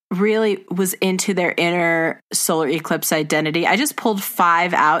really was into their inner solar eclipse identity. I just pulled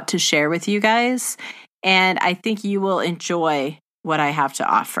 5 out to share with you guys, and I think you will enjoy what I have to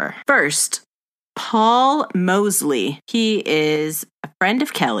offer. First, Paul Mosley. He is a friend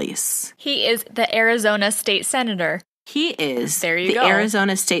of Kelly's. He is the Arizona state senator. He is There you the go.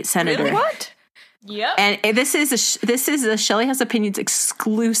 Arizona state senator. Really? What? Yep. And this is a Shelley Has Opinions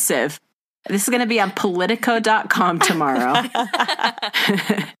exclusive. This is going to be on Politico.com tomorrow.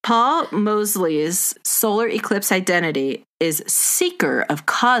 Paul Mosley's solar eclipse identity is seeker of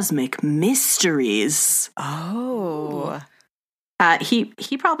cosmic mysteries. Oh.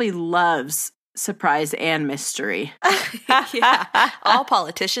 He probably loves surprise and mystery. Yeah, all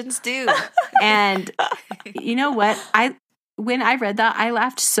politicians do. And you know what? When I read that, I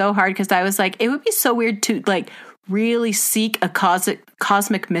laughed so hard because I was like, it would be so weird to like really seek a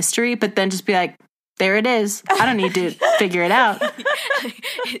cosmic mystery, but then just be like, there it is. I don't need to figure it out.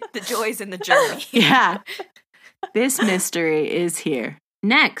 The joys in the journey. Yeah. This mystery is here.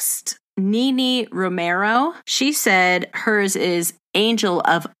 Next, Nini Romero. She said hers is Angel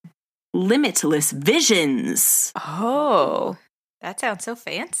of Limitless Visions. Oh. That sounds so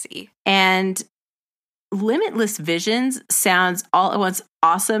fancy. And Limitless Visions sounds all at once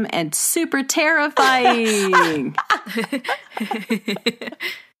awesome and super terrifying.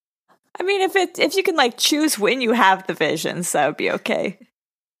 I mean, if you can like choose when you have the visions, that would be okay.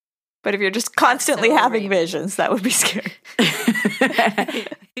 But if you're just constantly so having right. visions, that would be scary.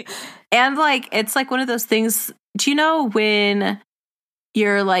 And like, it's like one of those things. Do you know when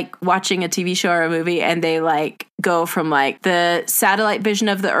you're like watching a TV show or a movie and they like go from like the satellite vision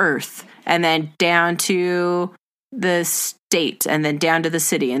of the Earth and then down to the state and then down to the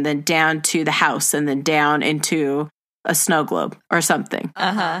city and then down to the house and then down into a snow globe or something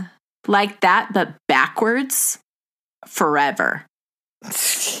Uh-huh. like that, but backwards forever.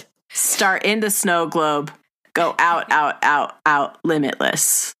 Start in the snow globe, go out, out, out, out,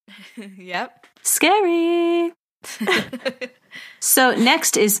 limitless. Yep. Scary. So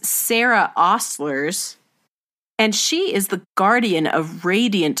next is Sarah Ostlers, and she is the guardian of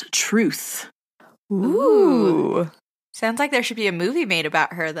radiant truth. Ooh. Sounds like there should be a movie made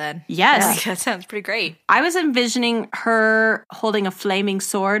about her then. Yes. That sounds pretty great. I was envisioning her holding a flaming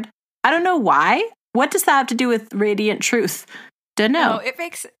sword. I don't know why. What does that have to do with radiant truth? Don't know. No, it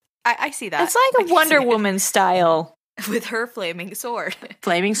makes... I see that. It's like I a can Wonder see it. Woman style. With her flaming sword.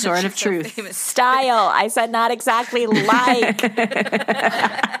 Flaming sword of She's so truth. famous. Style. I said not exactly like.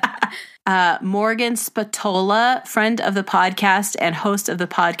 Morgan Spatola, friend of the podcast and host of the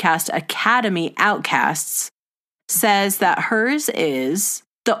podcast Academy Outcasts, says that hers is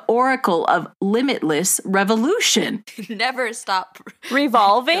the Oracle of Limitless Revolution. Never stop.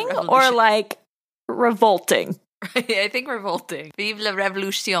 Revolving The or revolution. like revolting? I think revolting. Vive la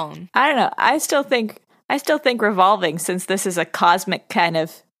revolution. I don't know. I still think revolving, since this is a cosmic kind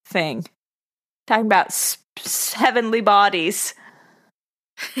of thing. Talking about heavenly bodies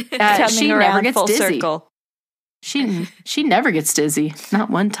coming She around never gets full dizzy. circle. She never gets dizzy.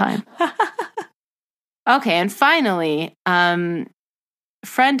 Not one time. Okay, and finally,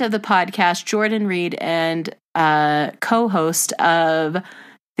 friend of the podcast, Jordan Reed, and co-host of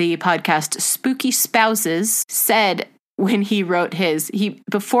the podcast Spooky Spouses, said when he wrote his,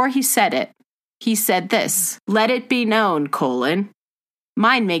 before he said it, he said this: "Let it be known,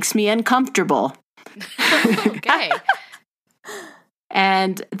 mine makes me uncomfortable." Okay.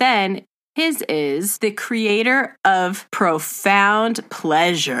 And then his is the creator of profound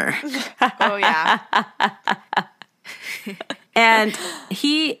pleasure. Oh, yeah. And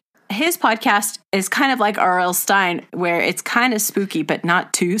his podcast is kind of like R.L. Stein, where it's kind of spooky, but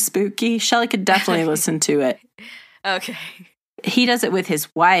not too spooky. Shelley could definitely listen to it. Okay. He does it with his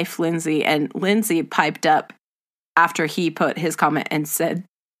wife, Lindsay, and Lindsay piped up after he put his comment and said,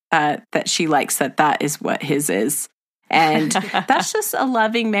 that she likes that is what his is. And that's just a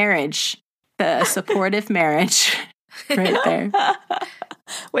loving marriage, a supportive marriage right there.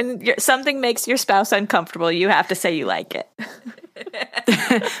 When something makes your spouse uncomfortable, you have to say you like it.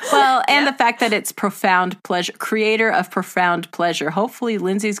 Well, and the fact that it's profound pleasure, creator of profound pleasure. Hopefully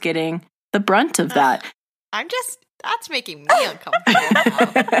Lindsay's getting the brunt of that. That's making me uncomfortable now.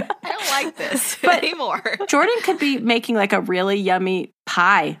 I don't like this anymore. Jordan could be making like a really yummy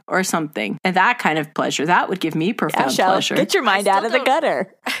pie or something. And that kind of pleasure, that would give me profound pleasure. Get your mind out of the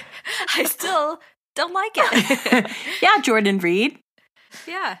gutter. I still don't like it. Yeah, Jordan Reed.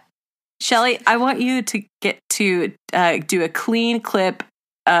 Yeah. Shelly, I want you to get to do a clean clip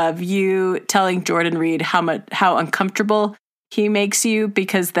of you telling Jordan Reed how uncomfortable he makes you,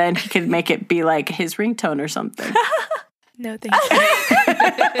 because then he could make it be like his ringtone or something. No, thank you.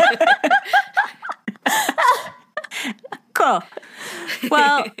 Cool.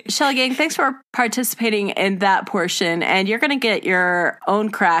 Well, Shelly Gang, thanks for participating in that portion. And you're going to get your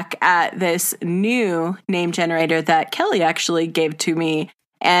own crack at this new name generator that Kelly actually gave to me.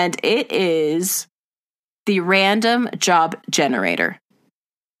 And it is the Random Job Generator.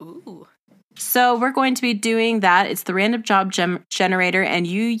 Ooh. So we're going to be doing that. It's the Random Job Generator, and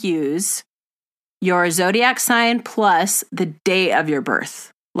you use your zodiac sign plus the day of your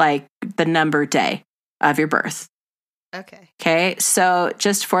birth, like the number day of your birth. Okay. So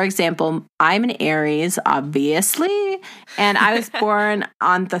just for example, I'm an Aries, obviously, and I was born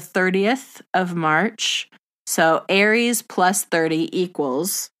on the 30th of March. So Aries plus 30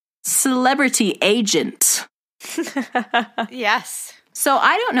 equals celebrity agent. Yes. So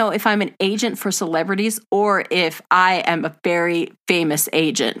I don't know if I'm an agent for celebrities or if I am a very famous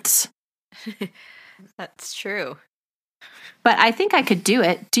agent. That's true. But I think I could do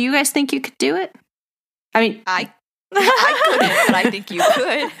it. Do you guys think you could do it? I mean, I couldn't, but I think you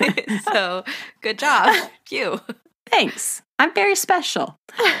could. So good job. You. Thanks. I'm very special.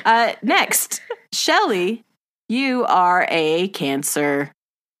 Next, Shelly, you are a Cancer,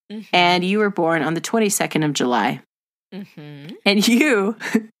 and you were born on the 22nd of July. Mm-hmm. And you,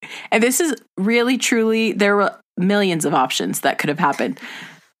 and this is really, truly, there were millions of options that could have happened.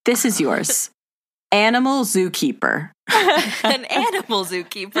 This is yours. Animal zookeeper. An animal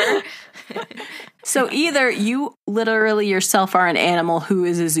zookeeper. So either you literally yourself are an animal who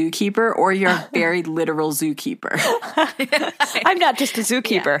is a zookeeper, or you're a very literal zookeeper. I'm not just a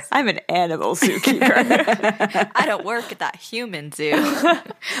zookeeper. Yes. I'm an animal zookeeper. I don't work at that human zoo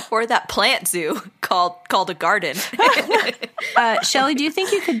or that plant zoo called a garden. Shelly, do you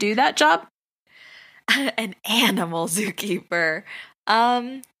think you could do that job? An animal zookeeper.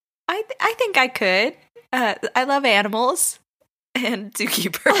 I think I could. I love animals and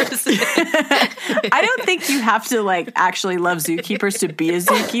zookeepers. I don't think you have to like actually love zookeepers to be a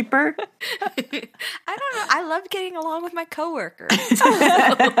zookeeper. I don't know. I love getting along with my coworkers. So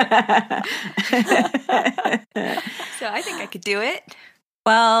I think I could do it.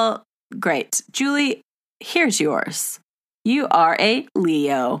 Well, great. Julie, here's yours. You are a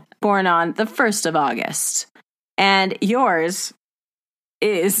Leo, born on the 1st of August. And yours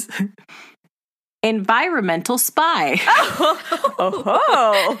is environmental spy.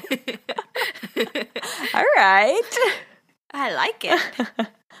 Oh. All right. I like it.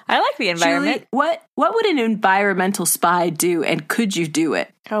 I like the environment. Julie, what would an environmental spy do, and could you do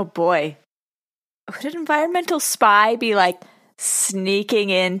it? Oh boy. Would an environmental spy be like sneaking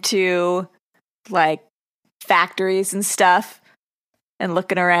into like factories and stuff and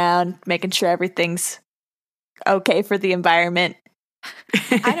looking around, making sure everything's okay for the environment?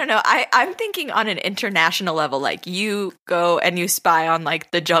 I don't know. I'm thinking on an international level, like you go and you spy on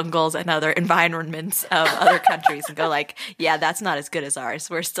like the jungles and other environments of other countries and go like, yeah, that's not as good as ours.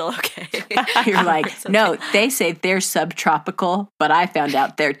 We're still okay. You're like, okay. No, they say they're subtropical, but I found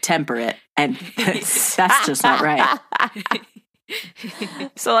out they're temperate, and that's just not right.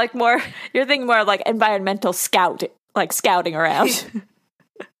 So like you're thinking more like environmental scout, like scouting around.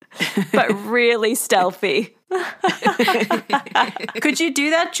 But really stealthy. Could you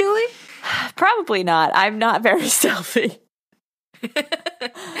do that, Julie? Probably not. I'm not very stealthy.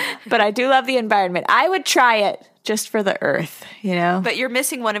 But I do love the environment. I would try it just for the earth, you know? But you're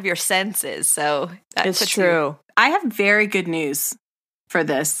missing one of your senses, so it's true. I have very good news for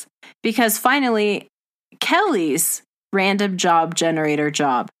this, because finally, Kelly's random job generator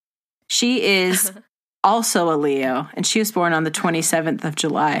job. She is also a Leo, and she was born on the 27th of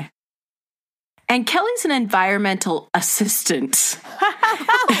July. And Kelly's an environmental assistant.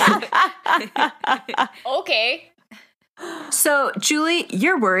 Okay. So, Julie,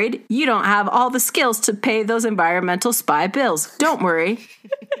 you're worried you don't have all the skills to pay those environmental spy bills. Don't worry.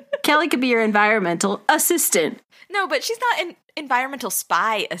 Kelly could be your environmental assistant. No, but she's not an environmental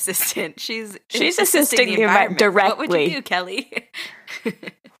spy assistant. She's assisting the environment directly. What would you do, Kelly?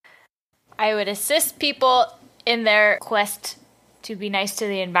 I would assist people in their quest to be nice to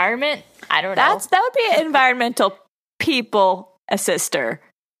the environment. I don't know. That would be an environmental people assister.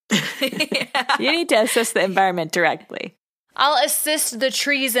 Yeah. You need to assist the environment directly. I'll assist the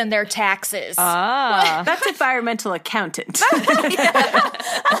trees in their taxes. Ah. That's environmental accountant.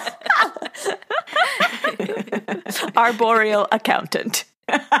 Arboreal accountant.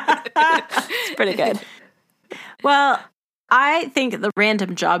 It's pretty good. Well, I think the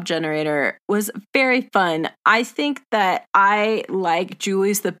random job generator was very fun. I think that I like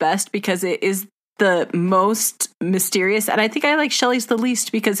Julie's the best because it is the most mysterious. And I think I like Shelly's the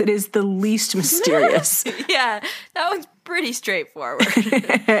least because it is the least mysterious. Yeah, that one's pretty straightforward.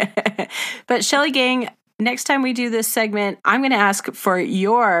 But Shelly Gang, next time we do this segment, I'm going to ask for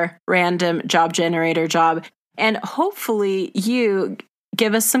your random job generator job. And hopefully you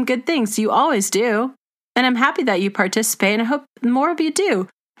give us some good things. You always do. And I'm happy that you participate. And I hope more of you do.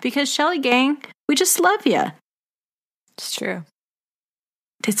 Because Shelly Gang, we just love you. It's true.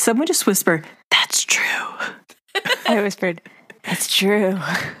 Did someone just whisper, "That's true"? I whispered, "That's true."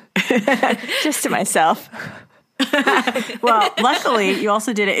 Just to myself. Well, luckily, you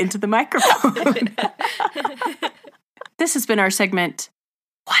also did it into the microphone. This has been our segment,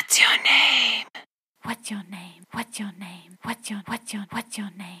 What's Your Name? What's your name? What's your name? What's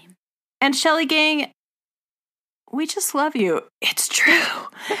your name? And Shelly Gang, we just love you. It's true.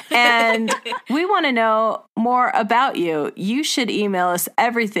 And we want to know more about you. You should email us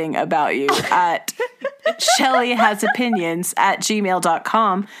everything about you at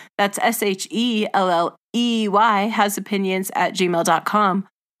shellyhasopinions@gmail.com. That's SHELLEY hasopinions@gmail.com.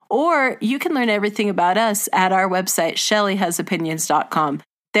 Or you can learn everything about us at our website, shellyhasopinions.com.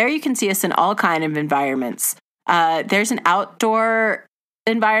 There you can see us in all kinds of environments. There's an outdoor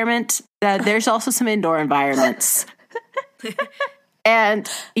environment. There's also some indoor environments. And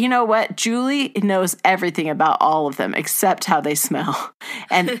you know what? Julie knows everything about all of them except how they smell.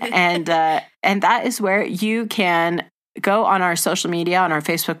 And that is where you can go on our social media, on our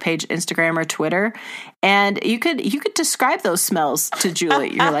Facebook page, Instagram, or Twitter, and you could describe those smells to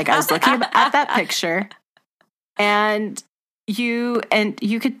Julie. You're like, I was looking at that picture, and you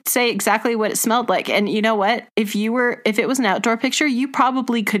could say exactly what it smelled like. And you know what? If it was an outdoor picture, you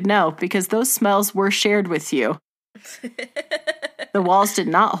probably could know because those smells were shared with you. The walls did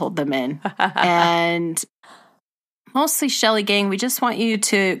not hold them in. And mostly, Shelly Gang, we just want you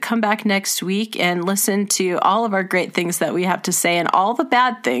to come back next week and listen to all of our great things that we have to say and all the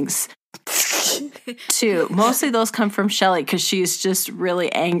bad things too. Mostly those come from Shelly because she's just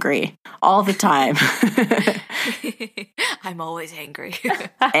really angry all the time. I'm always angry.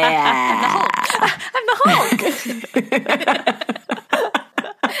 Yeah. I'm the Hulk.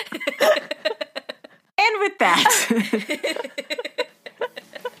 And with that,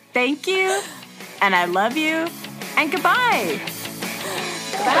 thank you, and I love you, and goodbye.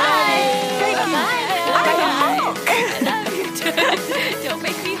 Bye. Thank you. I'm the Hulk. I love you. Don't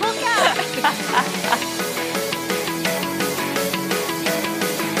make me Hulk out.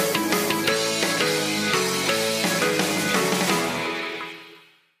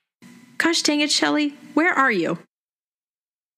 Gosh dang it, Shelly, where are you?